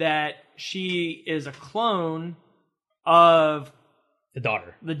that she is a clone of The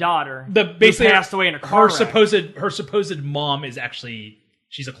daughter. the daughter The basically who passed away in a car her wreck, her supposed mom is actually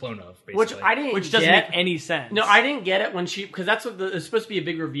she's a clone of, basically. Which I didn't which doesn't get. make any sense. No, I didn't get it when she, because that's what it's supposed to be a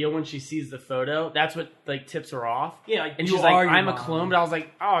big reveal when she sees the photo. That's what like tips her off. Yeah, like, and you she's like, are your "I'm a mom." clone," but I was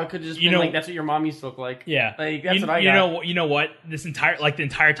like, "Oh, it could have just You been know- like that's what your mom used to look like." Yeah, like that's you, what I you got. know what? This entire the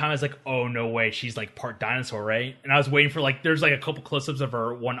entire time I was like, oh no way, she's like part dinosaur, right? And I was waiting for like there's like a couple close-ups of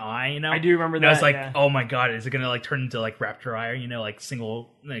her one eye, I do remember And I was that, like, yeah. oh my god, is it gonna like turn into like raptor eye? Like single,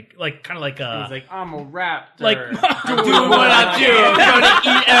 like kind of like He's like, "I'm a raptor." like Do what I do. I'm gonna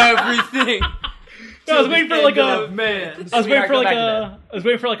eat everything. No, I was waiting for like a man. I was waiting for go like back to a I was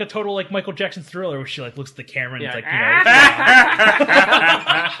waiting for like a total like Michael Jackson Thriller where she like looks at the camera and Yeah, it's like,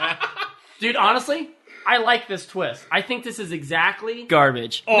 Dude, honestly, I like this twist. I think this is exactly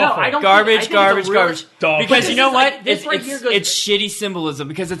Garbage. Awful. No, I don't Garbage, think, I think it's a garbage. Dog. Because This you know is what? like- this right here goes- it's shitty symbolism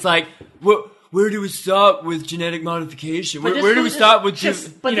because it's like, where do we stop with genetic modification? But this Where do we goes- stop with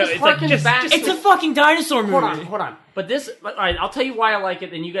But you know, this it's like harkens just- back. just- It's a fucking dinosaur movie. Hold on. But this, all right, I'll tell you why I like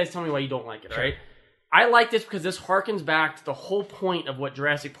it, and you guys tell me why you don't like it. All right. I like this because this harkens back to the whole point of what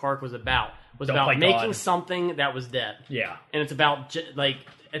Jurassic Park was about. Was Don't about play making God. something that was dead. yeah. And it's about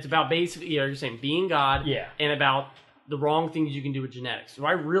it's about basically, you're saying being God, Yeah. and about the wrong things you can do with genetics. So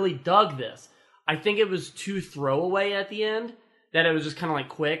I really dug this. I think it was too throwaway at the end, that it was just kind of like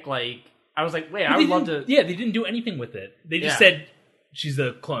quick. Like I was like, wait, I would love to. Yeah, they didn't do anything with it. They just Yeah. said she's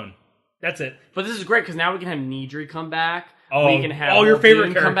a clone. That's it. But this is great because now we can have Needry come back. Oh, we can have all your favorite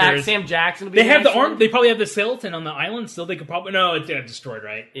Muldoon come back. characters. Sam Jackson will be They have the next arm. one. They probably have the skeleton on the island. Still, they could probably it's destroyed,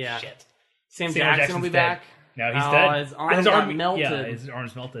 right? Yeah. Shit. Sam Sam Jackson Jackson's will be dead. back. No, he's Oh, dead. his arm got melted. Yeah, his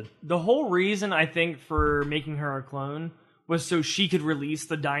arm's melted. The whole reason I think for making her a clone was so she could release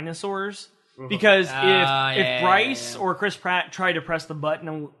the dinosaurs. Because if Bryce or Chris Pratt tried to press the button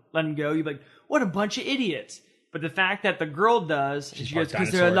and let him go, you'd be like, what a bunch of idiots. But the fact that the girl does, and she part goes,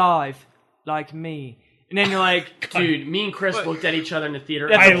 because they're dinosaur. alive, like me. And then you're like, Dude, me and Chris looked at each other in the theater.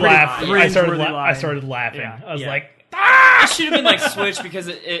 That's I a pretty laughed. I cringe-worthy I line. started laughing. Yeah. I was Yeah. like, It should have been like switched because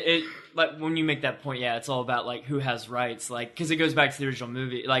it like when you make that point, yeah, it's all about like who has rights, like because it goes back to the original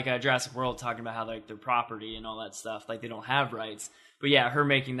movie, like Jurassic World, talking about how like their property and all that stuff, like they don't have rights. But yeah, her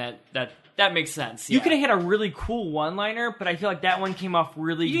making that makes sense. you yeah. could have had a really cool one-liner, but I feel like that one came off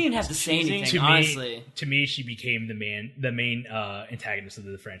really You didn't have to say cheesy. anything. to honestly. me, she became the main antagonist of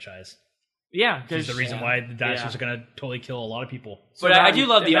the franchise. Yeah, She's because the reason why the dinosaurs Yeah. are gonna totally kill a lot of people. But I do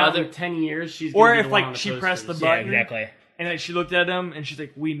love the about other- 10 years. She's Or gonna be if, the one like, on the she pressed the posters. button. Yeah, exactly. and then she looked at him and she's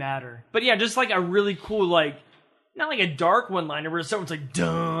like, we matter. But yeah, just like a really cool, like, not like a dark one-liner where someone's like,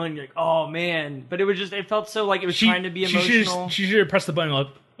 done, you're like, oh man. But it felt so like it was trying to be emotional. She should have pressed the button. Like,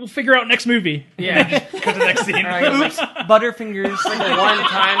 we'll figure out next movie. Yeah. Cut to the next scene. Right, it was Oops, Butterfingers. like the one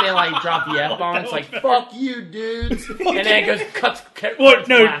time they like drop the F-bomb, it's like, fuck you, dudes. And then it goes, cuts Well,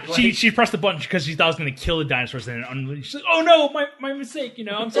 no, black, like- she pressed the button because she thought it was going to kill the dinosaurs, and then she's like, "Oh no, my mistake.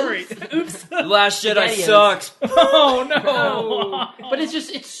 I'm sorry. Oops. The Last Jedi Spaghettios. sucks. Oh no." But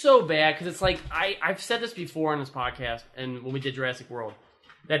it's so bad because it's like I've said this before on this podcast and when we did Jurassic World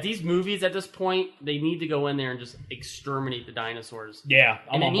that these movies at this point they need to go in there and just exterminate the dinosaurs. Yeah,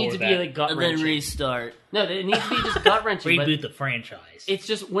 I'm And it on needs to board be with like gut And then wrenching. restart. No, it needs to be just gut wrenching. that. But Reboot the franchise. it's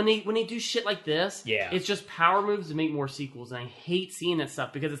just when they do shit like this, Yeah. it's just power moves to make more sequels, and I hate seeing that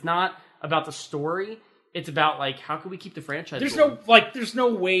stuff because it's not about the story. It's about like how can we keep the franchise? There's going? there's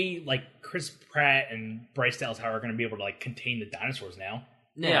no way like Chris Pratt and Bryce Dallas Howard are going to be able to like contain the dinosaurs now.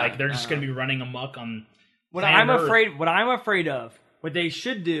 Yeah, Like they're just going to be running amok on. What planet I'm Earth. afraid of, what they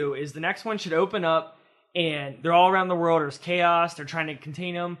should do is the next one should open up and they're all around the world. There's chaos. They're trying to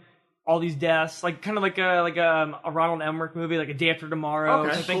contain them. All these deaths, like kind of like a Ronald Emmerich movie, like A Day After Tomorrow. Okay,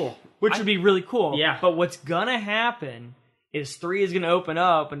 or something, cool. which would be really cool. Yeah. But what's gonna happen is 3 is gonna open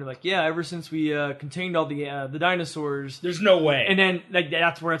up and they're like, yeah, ever since we contained all the dinosaurs, There's no way. and then like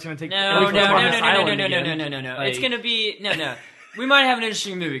that's where it's gonna take. No, at no, least no, put them no, on no, this no, island no, again. no. Like- It's gonna be no. We might have an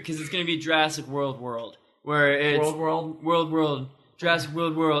interesting movie because it's gonna be Jurassic World, where it's World. Jurassic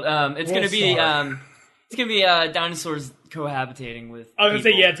World. It's gonna be dinosaurs cohabitating with. I was gonna say,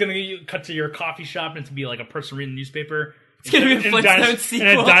 people. yeah, it's gonna cut to your coffee shop and it's gonna be like a person reading the newspaper. It's gonna be a And a Flintstones and a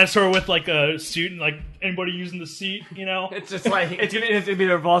sequel. dinosaur with like a suit and like anybody using the seat, It's just like It's gonna be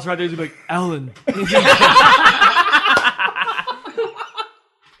their boss right there. He's gonna be like, Alan.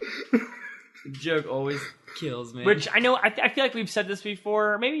 The joke always kills me. Which I know, I feel like we've said this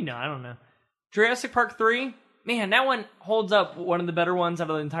before. Maybe no, I don't know. Jurassic Park 3, man, that one holds up one of the better ones out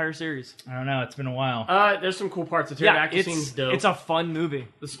of the entire series. I don't know. It's been a while. there's some cool parts. The Yeah, pterodactyl scene's dope. it's a fun movie.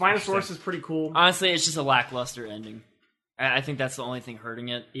 The Spinosaurus is pretty cool. honestly, it's just a lackluster ending. I think that's the only thing hurting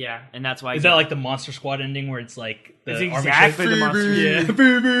it, Yeah. and that's why. Is that like the Monster Squad ending where it's like the It's army exactly shows- the Monster Yeah, Squad.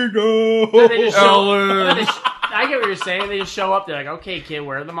 baby, go. No, they just show, I get what you're saying. They just show up. They're like, okay, kid,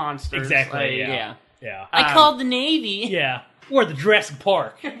 where are the monsters? Exactly, Like, yeah. yeah. Yeah, I called the Navy. yeah. Or the Jurassic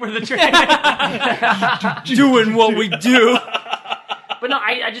Park. Where the Doing what we do. But no,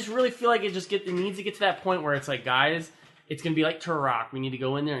 I just really feel like it needs to get to that point where it's like, guys, it's gonna be like Turok. We need to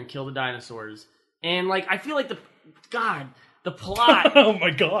go in there and kill the dinosaurs. And like, I feel like the plot, Oh my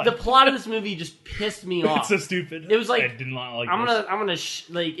god, the plot of this movie just pissed me off. it's so stupid. It was like, I did not like. I'm this.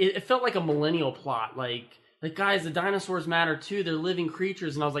 gonna like it felt like a millennial plot. Like like, guys, the dinosaurs matter too. They're living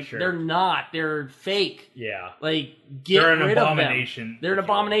creatures. And I was like, Sure. they're not. They're fake. Yeah. Like, get They're an rid abomination, of them. They're an if you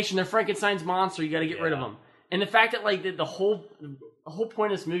will. abomination. They're Frankenstein's monster. You got to get rid of Yeah. them. And the fact that, like, the whole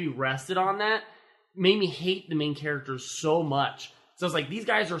point of this movie rested on that made me hate the main characters so much. So I was like, these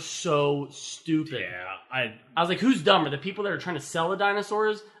guys are so stupid. Yeah. I was like, who's dumber? The people that are trying to sell the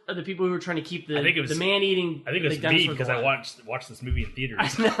dinosaurs, or the people who are trying to keep the man-eating? I think it was me because I watched this movie in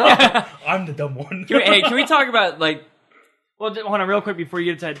theaters. I'm the dumb one. Can we talk about, like... Well, hold on real quick before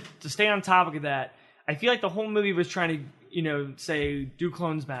you get to stay on topic of that. I feel like the whole movie was trying to, say, do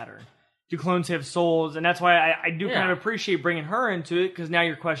clones matter? Do clones have souls? And that's why I do kind of appreciate bringing her into it, because now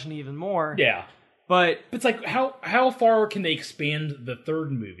you're questioning even more. Yeah. But it's like, how far can they expand the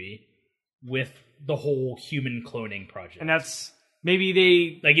third movie with the whole human cloning project? And that's, maybe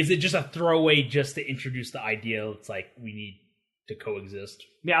they... Like, is it just a throwaway just to introduce the idea? It's like, we need to coexist.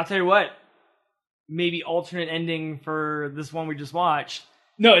 Yeah, I'll tell you what. Maybe alternate ending for this one we just watched.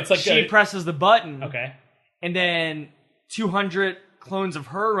 No, it's like... She presses the button. Okay. And then 200 clones of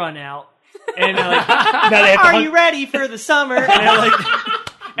her run out. And they're like, are you ready for the summer? And they're like...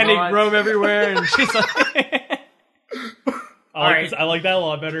 And they roam everywhere, and she's like... I like that a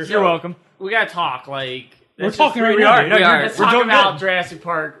lot better. You're welcome. We gotta talk, like... We're talking right now. Let's talk about Jurassic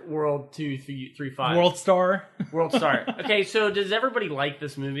Park World 235. World Star. World Star. Okay, so does everybody like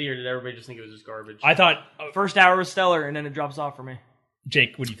this movie, or did everybody just think it was just garbage? I thought... First hour was stellar, and then it drops off for me.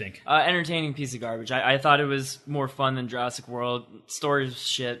 Jake, what do you think? Entertaining piece of garbage. I thought it was more fun than Jurassic World. Story's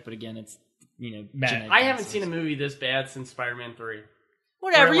shit, but again, it's, genetic I haven't seen a movie this bad since Spider-Man 3.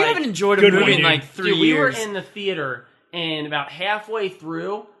 Whatever, you haven't enjoyed a movie in like 3 years. We were in the theater, and about halfway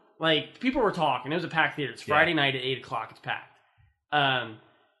through, like, people were talking. It was a packed theater. It's Friday night at 8 o'clock. It's packed.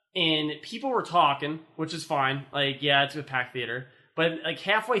 And people were talking, which is fine. Like, yeah, it's a packed theater. But, like,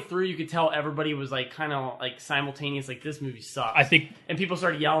 halfway through, you could tell everybody was, like, kind of, like, simultaneous, like, this movie sucks. I think... And people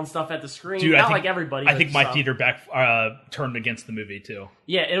started yelling stuff at the screen. Dude, Not like everybody. I think my theater turned against the movie, too.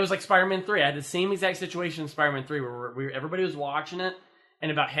 Yeah, it was like Spider-Man 3. I had the same exact situation in Spider-Man 3 where everybody was watching it. And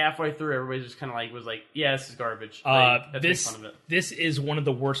about halfway through, everybody just kind of was like, "Yeah, this is garbage." Let's make fun of it. This is one of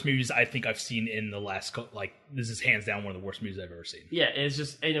the worst movies I think I've seen in the last. This is hands down one of the worst movies I've ever seen. Yeah, it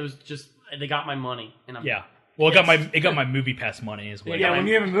was just they got my money, and I'm Well, it got my movie pass money as well. Yeah, when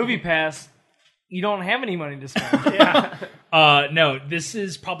you have a movie pass, you don't have any money to spend. No, this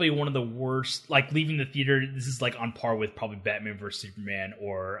is probably one of the worst. Like, leaving the theater, this is like on par with probably Batman vs Superman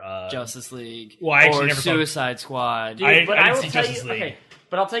or Justice League. Well, I actually or never Suicide Squad. Dude, I didn't will see tell Justice you, League. okay,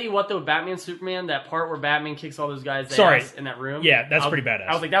 but I'll tell you what though, Batman Superman, that part where Batman kicks all those guys' Sorry. ass in that room. Yeah, that's pretty badass.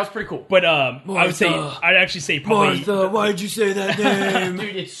 I was like, that was pretty cool. But I'd actually say probably Martha, why'd you say that name?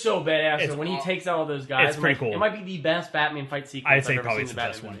 Dude, it's so badass. So when he takes out all those guys, it's pretty cool. It might be the best Batman fight sequence I'd say I've ever probably seen it's in the a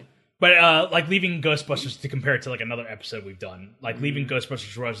best Batman one. movie. But like leaving Ghostbusters to compare it to like another episode we've done, like leaving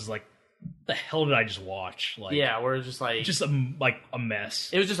Ghostbusters Rush is like, what the hell did I just watch? Like, Yeah, where it's just like a mess.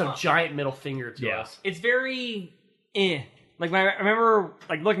 it was just a giant middle finger to us. It's very Like, I remember,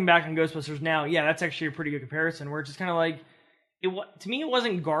 like, looking back on Ghostbusters now, yeah, that's actually a pretty good comparison, where it's just kind of like, to me, it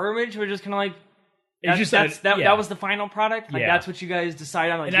wasn't garbage, it was just kind of like, that was the final product. Like, that's what you guys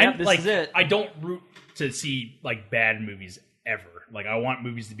decide on. Like, this is it. I don't root to see, like, bad movies ever. Like, I want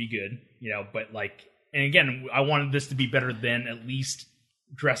movies to be good, but, like, and again, I wanted this to be better than at least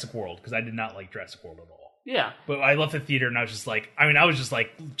Jurassic World, because I did not like Jurassic World at all. Yeah. But I left the theater and I was just like,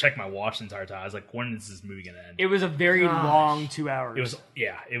 check my watch the entire time. I was like, when is this movie going to end? It was a very long 2 hours.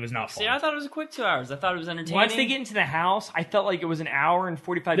 It was not fun. See, I thought it was a quick 2 hours. I thought it was entertaining. Once they get into the house, I felt like it was an hour and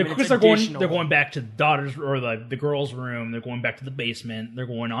 45 minutes Because additional. they're going back to the daughter's, or the girl's room. They're going back to the basement. They're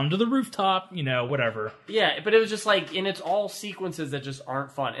going onto the rooftop, whatever. Yeah, but it was just like, and it's all sequences that just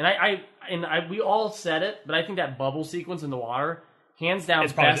aren't fun. And we all said it, but I think that bubble sequence in the water, hands down,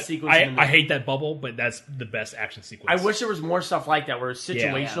 It's best sequence in the movie. I hate that bubble, but that's the best action sequence. I wish there was more stuff like that, where it's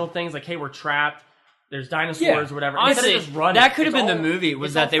situational things, like, hey, we're trapped, there's dinosaurs or whatever. Honestly, Instead of just running, that could have it's been all- the movie, was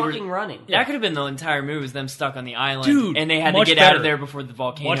it's that all they were fucking running. That could have been the entire movie, was them stuck on the island, Dude, and they had to much get out of better. there before the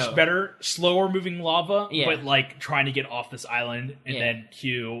volcano. Much better, slower moving lava, Yeah. but like trying to get off this island and then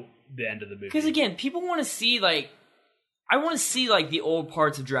cue the end of the movie. Because again, people want to see I want to see the old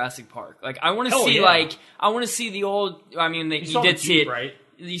parts of Jurassic Park. Like, I want to Hell see yeah. I want to see the old. I mean, you saw did the see Jeep, it, right?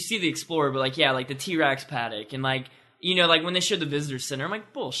 You see the Explorer, but the T-Rex paddock and when they showed the visitor center, I'm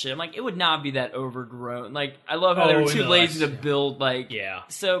like, bullshit. I'm like, it would not be that overgrown. Like, I love how they were too lazy to build.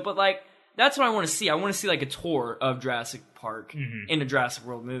 So, but that's what I want to see. I want to see a tour of Jurassic Park in a Jurassic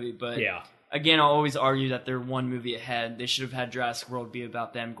World movie. But again, I'll always argue that they're one movie ahead. They should have had Jurassic World be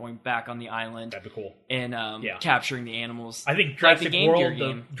about them going back on the island. That'd be cool. And capturing the animals. I think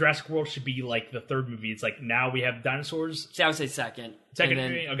Jurassic World should be like the third movie. It's like now we have dinosaurs. See, I would say second. Second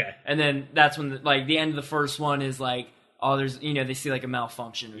movie? Okay. And then that's when the end of the first one is like, oh, there's they see like a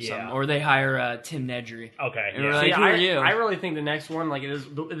malfunction or something, or they hire Tim Nedry. Okay. And we're like, who are you? I really think the next one, like, it is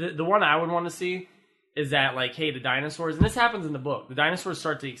the one I would want to see is that, like, hey, the dinosaurs, and this happens in the book. The dinosaurs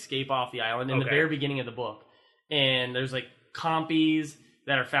start to escape off the island in the very beginning of the book, and there's like compies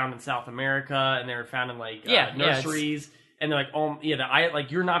that are found in South America, and they're found in like nurseries. And they're like,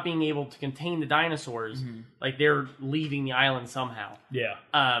 like you're not being able to contain the dinosaurs. Mm-hmm. Like they're leaving the island somehow. Yeah.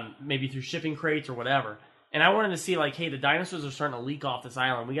 Maybe through shipping crates or whatever. And I wanted to see like, hey, the dinosaurs are starting to leak off this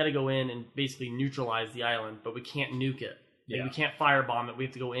island. We got to go in and basically neutralize the island, but we can't nuke it. Yeah. We can't firebomb it. We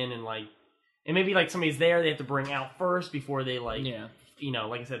have to go in and like, and maybe like somebody's there. They have to bring out first before they like,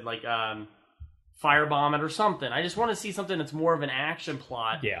 like I said, like firebomb it or something. I just want to see something that's more of an action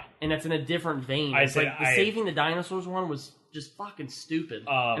plot. Yeah. And that's in a different vein. It's like the saving the dinosaurs one was just fucking stupid.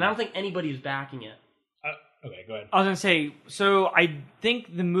 And I don't think anybody is backing it. Okay, go ahead. I was going to say, so I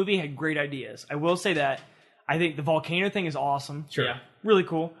think the movie had great ideas. I will say that. I think the volcano thing is awesome. Sure. Yeah. Really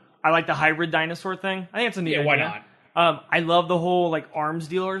cool. I like the hybrid dinosaur thing. I think it's a neat idea. Why not? I love the whole like arms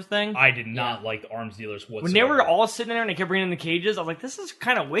dealers thing. I did not like the arms dealers whatsoever. When they were all sitting there and they kept bringing in the cages, I was like, "This is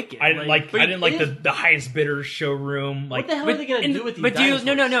kind of wicked." I didn't like the highest bidder showroom. Like, what the hell are they going to do with these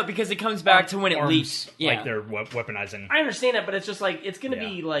dinosaurs? No, because it comes back to when it leaks. Yeah. Like they're weaponizing. I understand that, but it's just like it's going to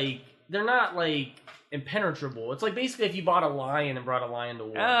be like they're not like impenetrable. It's like basically if you bought a lion and brought a lion to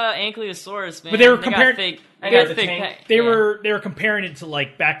war. Ankylosaurus, man. But they were comparing. They were comparing it to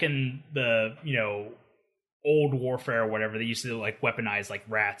like back in the old warfare or whatever. They used to like weaponize like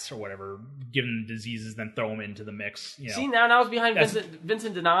rats or whatever, give them diseases, then throw them into the mix. See, now I was behind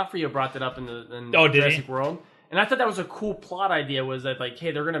Vincent D'Onofrio brought that up in Jurassic World. And I thought that was a cool plot idea, was that, like,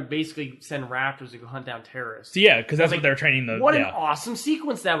 hey, they're going to basically send raptors to go hunt down terrorists. So, yeah, because that's what they're training the... What an awesome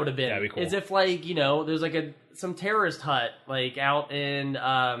sequence that would have been. That'd be cool. As if, like, there's, like, some terrorist hut, like, out in...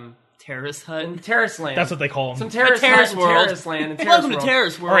 terrorist hut? In Terrorist Land. That's what they call them. Some terrorist hut in Terrorist Land. Welcome to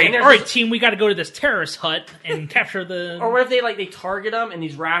Terrorist World. All right, team, we got to go to this terrorist hut and capture the... Or what if they target them and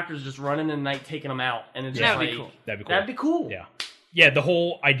these raptors just running in the night taking them out? And it's just That'd be cool. That'd be cool. Yeah. Yeah, the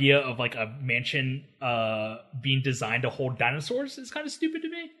whole idea of like a mansion being designed to hold dinosaurs is kind of stupid to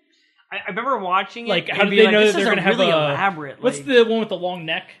me. I remember watching it. Like, how do they know that they're going to have really elaborate? What's the one with the long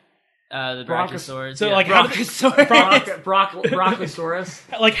neck? The Brachiosaurus. So like,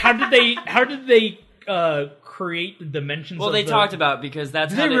 Brachiosaurus. Like, how did they create the dimensions? Well, they talked about it because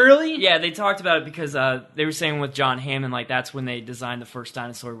that's how really? Yeah, they talked about it because they were saying with John Hammond, like that's when they designed the first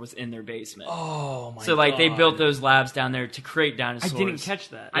dinosaur was in their basement. Oh my! So like they built those labs down there to create dinosaurs. I didn't catch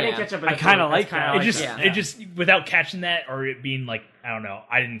that. I didn't catch it. But I kind of like that. It just without catching that or it being like, I don't know.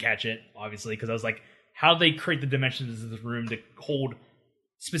 I didn't catch it obviously because I was like, how do they create the dimensions of this room to hold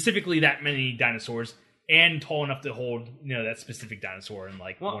specifically that many dinosaurs and tall enough to hold that specific dinosaur in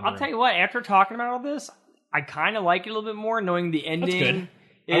like. Well, I'll tell you what. After talking about all this, I kind of like it a little bit more, knowing the ending. That's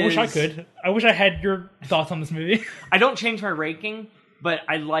good. I wish I could. I wish I had your thoughts on this movie. I don't change my ranking, but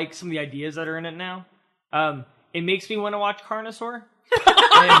I like some of the ideas that are in it now. It makes me want to watch Carnosaur. That's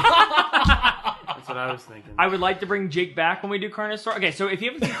what I was thinking. I would like to bring Jake back when we do Carnosaur. Okay, so if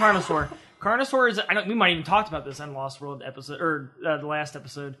you haven't seen Carnosaur, Carnosaur is... we might even talked about this on Lost World episode, or the last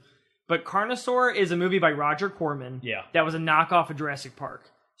episode. But Carnosaur is a movie by Roger Corman. Yeah. That was a knockoff of Jurassic Park.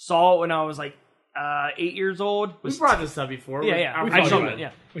 Saw it when I was like 8 years old. We brought this up before. Yeah. We talked about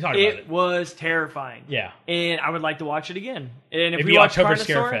it. It was terrifying. Yeah. And I would like to watch it again. And if we be watch October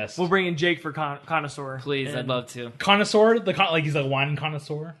Carnosaur, Scarefest. we'll bring in Jake for Connoisseur. Please, I'd love to. Connoisseur? Like he's a wine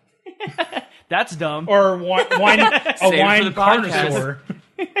connoisseur? That's dumb. Or a wine carnosaur.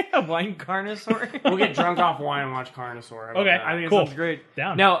 A wine Carnosaur? We'll get drunk off wine and watch Carnosaur. Okay, I think it cool. sounds great.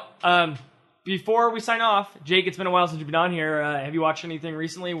 Down. Now, before we sign off, Jake, it's been a while since you've been on here. Have you watched anything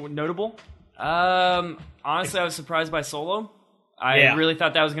recently notable? Honestly, I was surprised by Solo. I really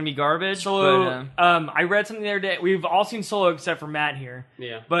thought that was going to be garbage. Solo, I read something the other day. We've all seen Solo except for Matt here.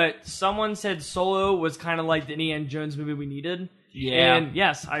 Yeah. But someone said Solo was kind of like the Indiana Jones movie we needed. Yeah. And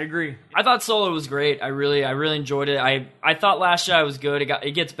yes, I agree. I thought Solo was great. I really enjoyed it. I thought Last Jedi was good.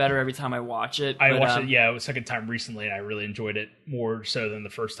 It gets better every time I watch it. I watched it, it was second time recently, and I really enjoyed it more so than the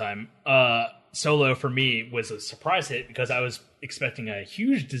first time. Solo, for me, was a surprise hit because I was expecting a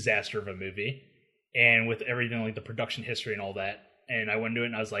huge disaster of a movie, and with everything like the production history and all that, and I went into it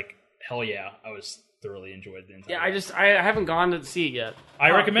and I was like, hell yeah. I was thoroughly enjoyed the entire. Yeah, I haven't gone to see it yet.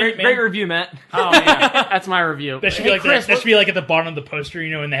 I recommend it, man. Great review, Matt. Oh yeah, that's my review. That should Hey, be like Chris, that should be like at the bottom of the poster,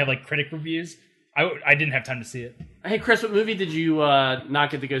 when they have like critic reviews. I didn't have time to see it. Hey Chris, what movie did you not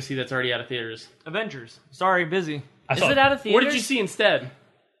get to go see that's already out of theaters? Avengers. Sorry, busy. I Is saw it out of theaters? What did you see instead?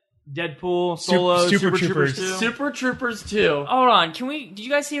 Deadpool, Solo, Super Super Troopers Troopers. 2. Super Troopers 2. Hold on. Did you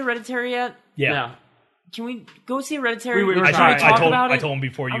guys see Hereditary yet? Yeah. No. Can we go see Hereditary? We were Can trying. we talk about I it? told him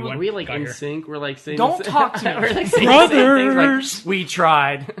before you went. Are we like got in here. sync? We're like saying Don't the talk to me. We're like saying the same Brothers. things. Like, we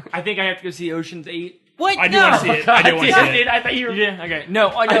tried. I think I have to go see Ocean's 8. What? I do No. want to see it. I do want to see Dude, it. I thought you were. Yeah, okay. No,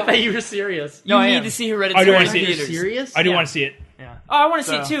 I thought you were serious. You No, I need am. to see I do Hereditary wanna in see it. theaters. Serious? I do Yeah. want to see it. Yeah. Oh, I want to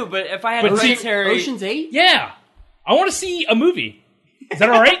see it So- too, but if I had But see, Hereditary... Ocean's 8? Yeah, I want to see a movie. Is that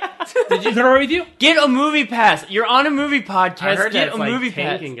all right? Is that all right with you? Get a movie pass. You're on a movie podcast. I heard Get that's a like movie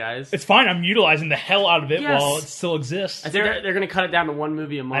tanking, pass. guys. It's fine. I'm utilizing the hell out of it Yes. while it still exists. I think they're going to cut it down to one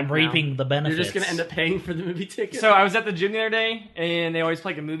movie a month. I'm now. reaping the benefits. You're just going to end up paying for the movie ticket. So I was at the gym the other day, and they always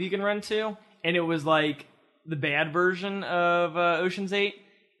play like a movie you can run to, and it was like the bad version of Ocean's 8.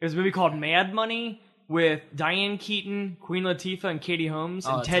 It was a movie called Mad Money with Diane Keaton, Queen Latifah, and Katie Holmes,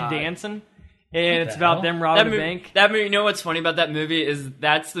 Oh, and it's Ted hot. Danson. And it's the about hell? them robbing a movie, bank. that movie, you know what's funny about that movie is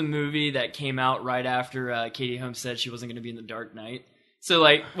that's the movie that came out right after Katie Holmes said she wasn't going to be in The Dark Knight. So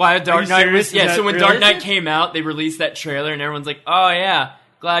like, why Dark you Knight? serious? Yeah. Is So that when real? Dark Knight came out, they released that trailer, and everyone's like, "Oh yeah,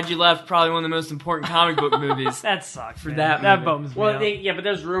 glad you left." Probably one of the most important comic book movies. That sucks for that That movie. bums me Well, out. but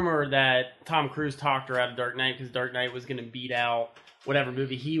there's rumor that Tom Cruise talked her out of Dark Knight because Dark Knight was going to beat out whatever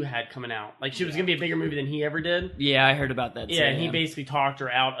movie he had coming out. Like, she was going to be a bigger movie than he ever did. Yeah, I heard about that. Too, Yeah, and he basically talked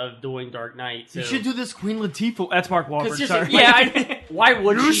her out of doing Dark Knight. So. You should do this Queen Latifah. That's Mark Wahlberg. seriously, Sorry. Yeah, Why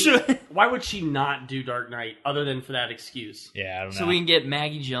would You she? should. Why would she not do Dark Knight other than for that excuse? Yeah, I don't know. so we can get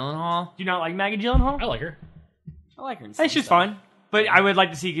Maggie Gyllenhaal. Do you not like Maggie Gyllenhaal? I like her. I like her. In I think she's fine. But I would like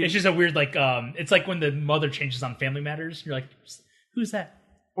to see... It's just a weird it's like when the mother changes on Family Matters. You're like, who's that?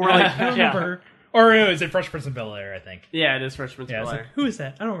 Or like, I don't remember her. Or is it Fresh Prince of Bel-Air? I think. Yeah, it is Fresh Prince of Yeah, it's Bel-Air. like, who is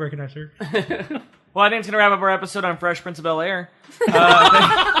that? I don't recognize her. Well, I think it's going to wrap up our episode on Fresh Prince of Bel-Air.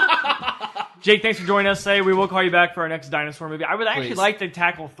 Jake, thanks for joining us today. We will call you back for our next dinosaur movie. I would actually Please. like to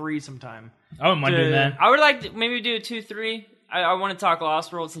tackle 3 sometime. I wouldn't mind doing that. I would like to maybe do a 2-3. I want to talk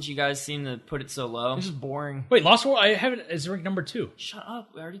Lost World since you guys seem to put it so low. It's just boring. Wait, Lost World. I have it as rank number 2. Shut up!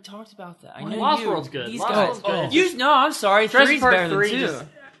 We already talked about that. I know Lost you. World's good. These Lost guys. World's good. Oh. You no, I'm sorry. Jurassic 3's Park better than 3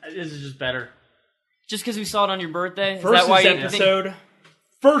 2. is just better. Just because we saw it on your birthday. Is Versus that why you episode.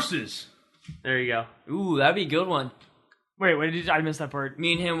 Versus. There you go. Think, ooh, that'd be a good one. Wait, what did you... I missed that part.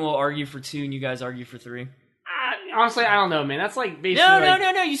 Me and him will argue for 2, and you guys argue for 3. Honestly, I don't know, man. That's like basically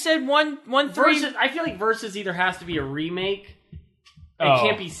No. You said 1, 3. Versus, I feel like Versus either has to be a remake. It Oh.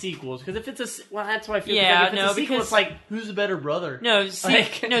 can't be sequels because if it's that's why I feel. Yeah, like if it's no, a sequel, because- it's like who's the better brother? No,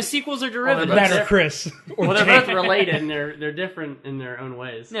 Like- sequels are they're derivatives. both That or different. Chris. Or Well, they're Jake. both related and they're different in their own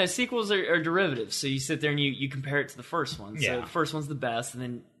ways. No, sequels are derivatives. So you sit there and you compare it to the first one. So Yeah. the first one's the best, and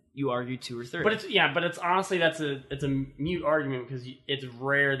then you argue 2 or 3. But it's honestly it's a mute argument because it's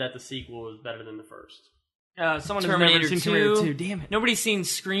rare that the sequel is better than the first. Someone has Terminator never seen 2. Terminator 2. Damn it. Nobody's seen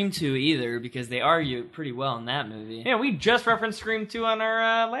Scream 2 either because they argue pretty well in that movie. Yeah, we just referenced Scream 2 on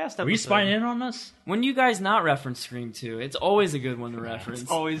our last episode. Were you spying in on us? When do you guys not reference Scream 2? It's always a good one to reference. It's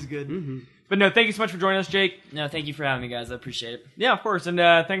always good. But no, thank you so much for joining us, Jake. No, thank you for having me, guys. I appreciate it. Yeah, of course. And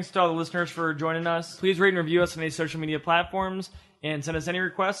thanks to all the listeners for joining us. Please rate and review us on any social media platforms and send us any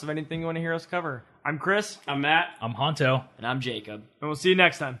requests of anything you want to hear us cover. I'm Chris, I'm Matt. I'm Honto. And I'm Jacob. and we'll see you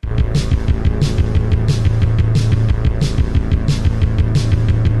next time.